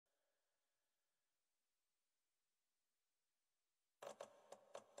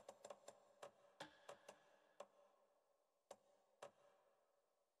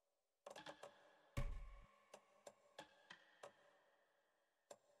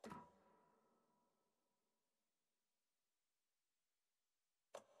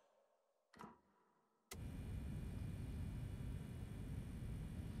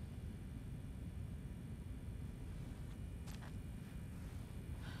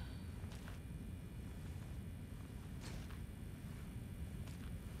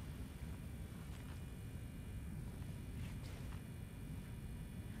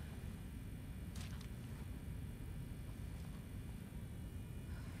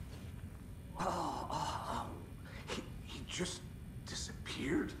just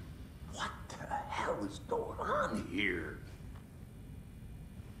disappeared? What the hell is going on here?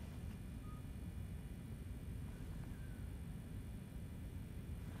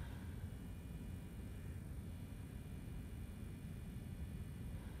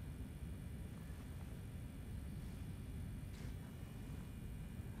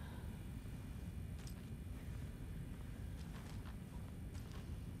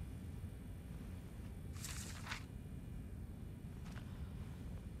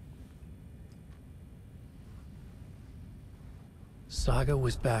 Saga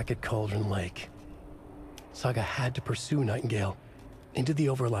was back at Cauldron Lake. Saga had to pursue Nightingale into the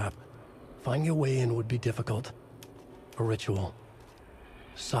overlap. Finding a way in would be difficult. A ritual.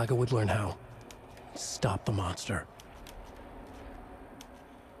 Saga would learn how. Stop the monster.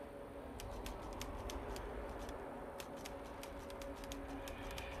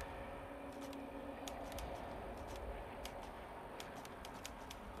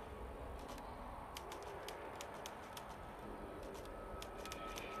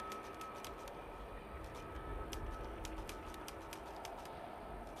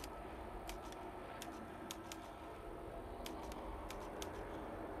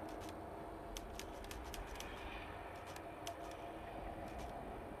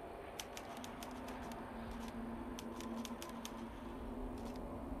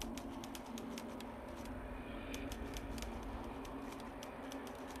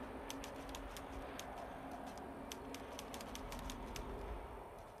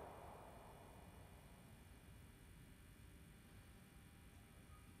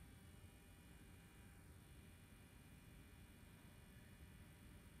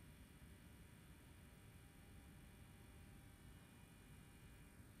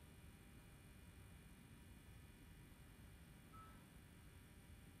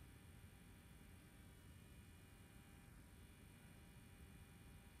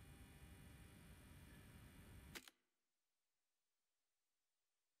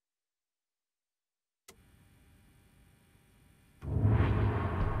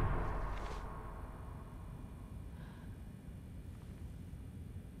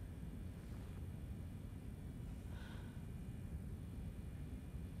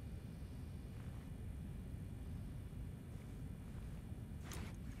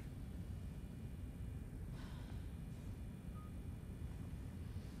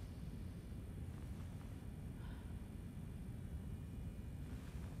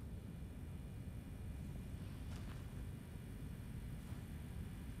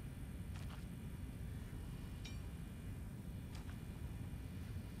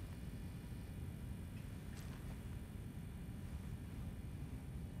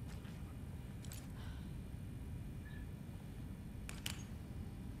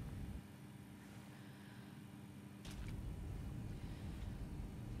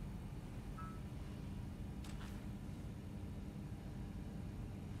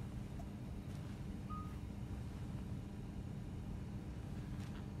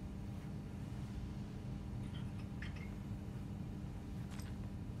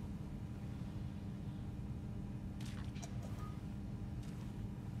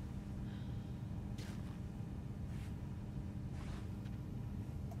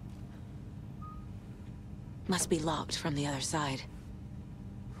 Must be locked from the other side.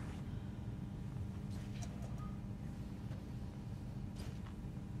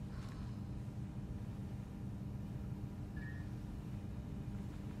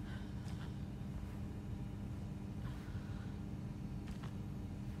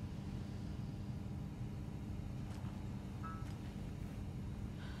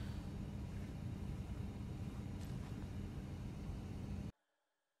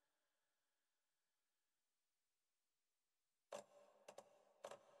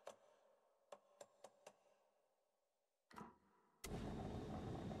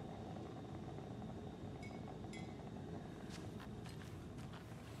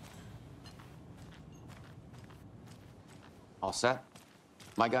 All set?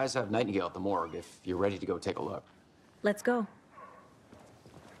 My guys have Nightingale at the morgue if you're ready to go take a look. Let's go.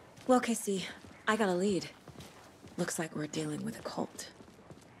 Well, Casey, I got a lead. Looks like we're dealing with a cult.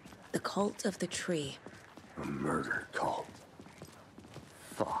 The cult of the tree. A murder cult.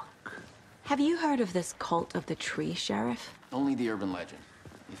 Fuck. Have you heard of this cult of the tree, Sheriff? Only the urban legend.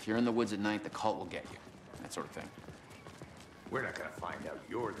 If you're in the woods at night, the cult will get you. That sort of thing. We're not gonna find out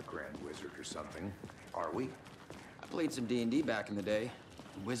you're the Grand Wizard or something, are we? I played some D&D back in the day.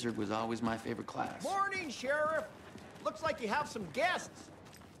 Wizard was always my favorite class. Morning, Sheriff. Looks like you have some guests.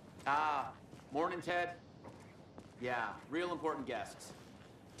 Ah, morning, Ted. Yeah, real important guests.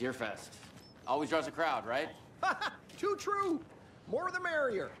 Deerfest. Always draws a crowd, right? Too true. More the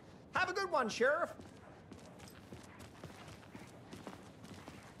merrier. Have a good one, Sheriff.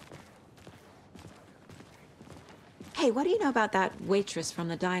 Hey, what do you know about that waitress from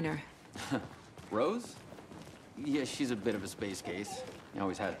the diner? Rose? Yeah, she's a bit of a space case.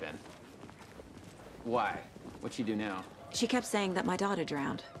 Always has been. Why? What'd she do now? She kept saying that my daughter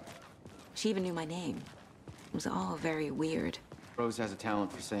drowned. She even knew my name. It was all very weird. Rose has a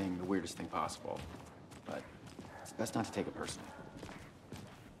talent for saying the weirdest thing possible. But it's best not to take it personally.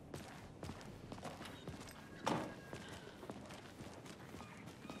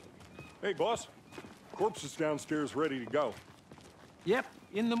 Hey, boss. Corpse is downstairs ready to go. Yep,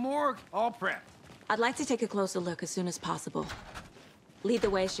 in the morgue, all prepped. I'd like to take a closer look as soon as possible. Lead the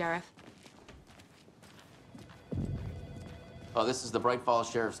way, Sheriff. Oh, this is the Bright Falls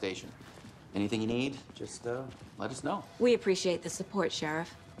Sheriff Station. Anything you need, just let us know. We appreciate the support,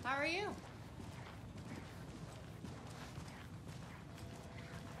 Sheriff. How are you?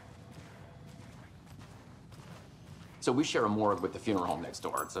 So we share a morgue with the funeral home next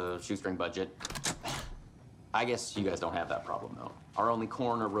door. It's a shoestring budget. I guess you guys don't have that problem, though. Our only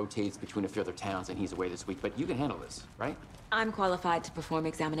coroner rotates between a few other towns, and he's away this week, but you can handle this, right? I'm qualified to perform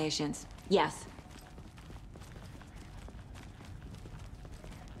examinations. Yes.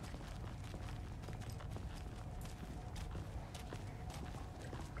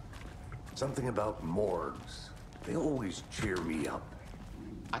 Something about morgues. They always cheer me up.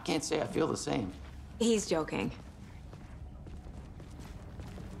 I can't say I feel the same. He's joking.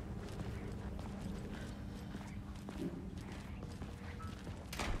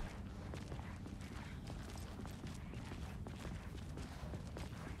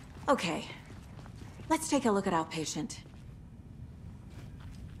 Okay, let's take a look at our patient.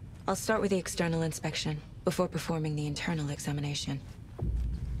 I'll start with the external inspection before performing the internal examination.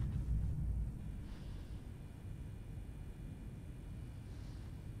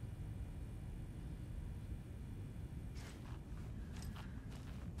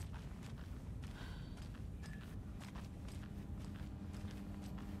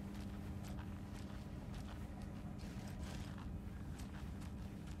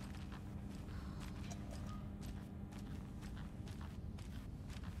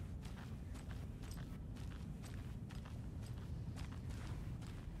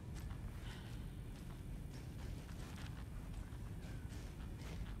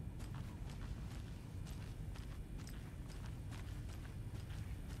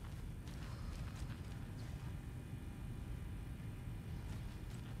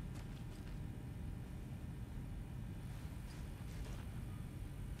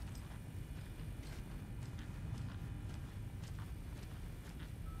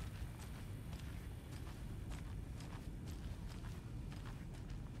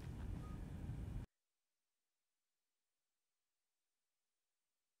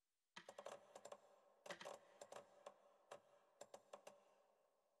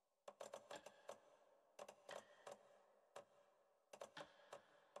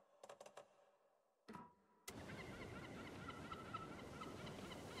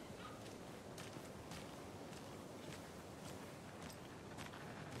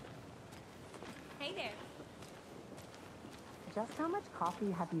 Hey there. Just how much coffee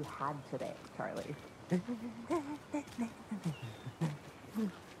have you had today, Charlie?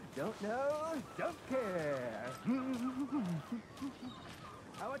 Don't know, don't care.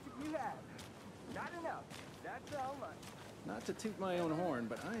 How much have you had? Not enough. That's how much. Not to toot my own horn,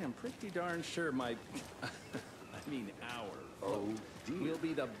 but I am pretty darn sure my... I mean our float will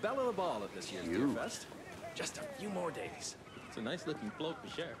be the belle of the ball at this year's Deer Fest. Just a few more days. It's a nice looking float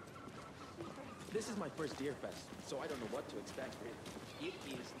for sure. This is my first Deer Fest, so I don't know what to expect, really. It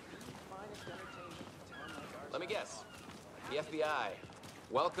is the finest entertainment in town like ours. Let me guess. The FBI.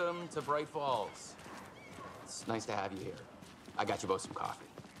 Welcome to Bright Falls. It's nice to have you here. I got you both some coffee.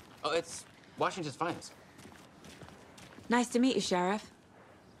 Oh, it's Washington's finest. Nice to meet you, Sheriff.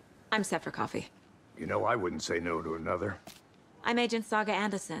 I'm set for coffee. You know, I wouldn't say no to another. I'm Agent Saga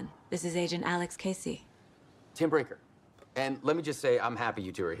Anderson. This is Agent Alex Casey. Tim Breaker. And let me just say, I'm happy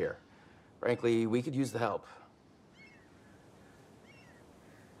you two are here. Frankly, we could use the help.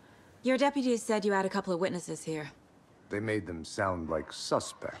 Your deputies said you had a couple of witnesses here. They made them sound like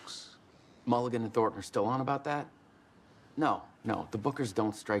suspects. Mulligan and Thornton are still on about that? No, the Bookers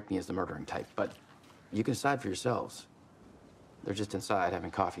don't strike me as the murdering type, but you can decide for yourselves. They're just inside having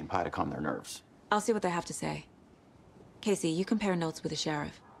coffee and pie to calm their nerves. I'll see what they have to say. Casey, you compare notes with the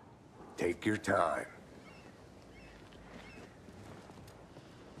sheriff. Take your time.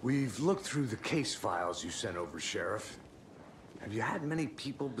 We've looked through the case files you sent over, Sheriff. Have you had many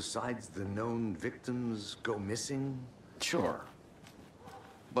people besides the known victims go missing? Sure.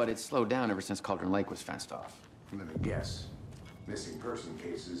 But it's slowed down ever since Cauldron Lake was fenced off. Let me guess. Missing person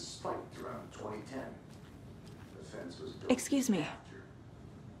cases spiked around 2010. The fence was built. Excuse me.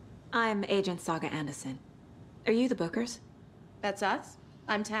 I'm Agent Saga Anderson. Are you the Bookers? That's us.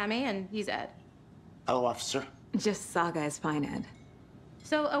 I'm Tammy, and he's Ed. Hello, officer. Just Saga is fine, Ed.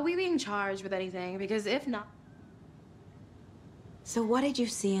 So, are we being charged with anything? Because if not... So what did you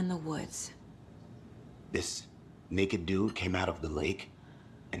see in the woods? This naked dude came out of the lake,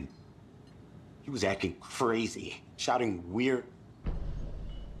 and he was acting crazy, shouting weird...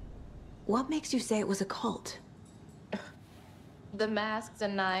 What makes you say it was a cult? The masks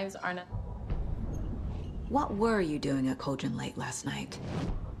and knives are not... What were you doing at Cauldron Lake last night?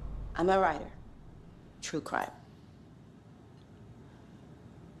 I'm a writer. True crime.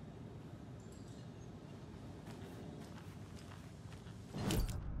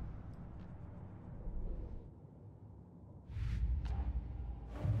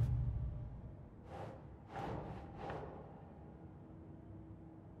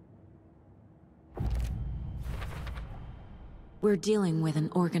 We're dealing with an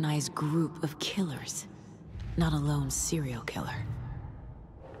organized group of killers, not a lone serial killer.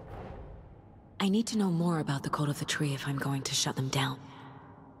 I need to know more about the Cult of the Tree if I'm going to shut them down.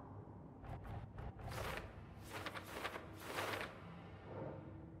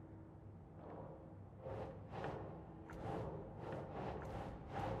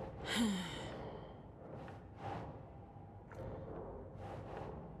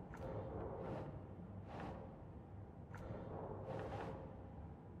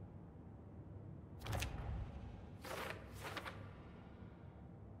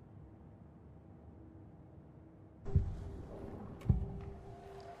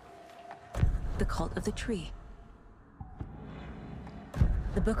 The Cult of the Tree.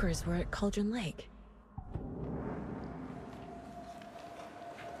 The Bookers were at Cauldron Lake.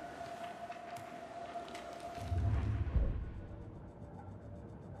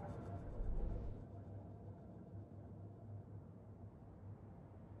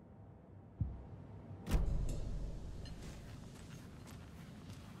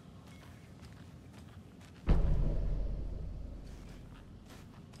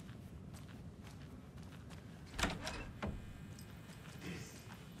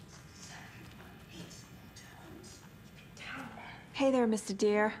 Hey there, Mr.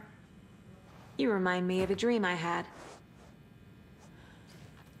 Deer. You remind me of a dream I had.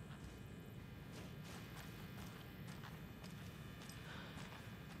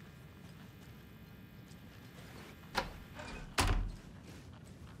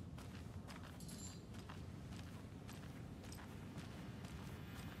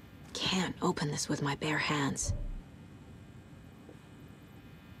 Can't open this with my bare hands.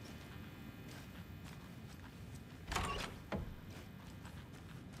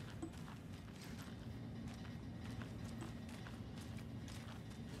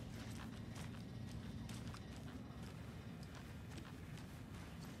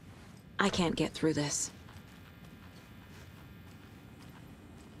 I can't get through this.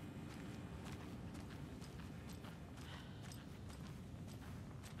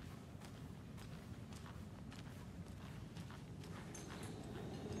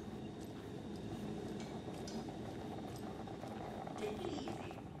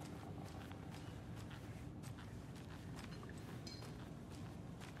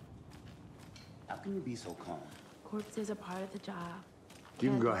 How can you be so calm? Corpses are part of the job. You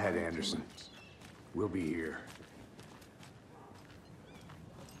can go ahead, Anderson. We'll be here.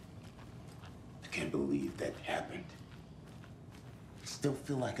 I can't believe that happened. I still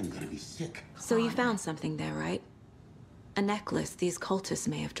feel like I'm gonna be sick. So you found something there, right? A necklace these cultists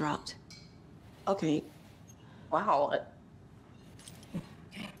may have dropped. Okay. Wow.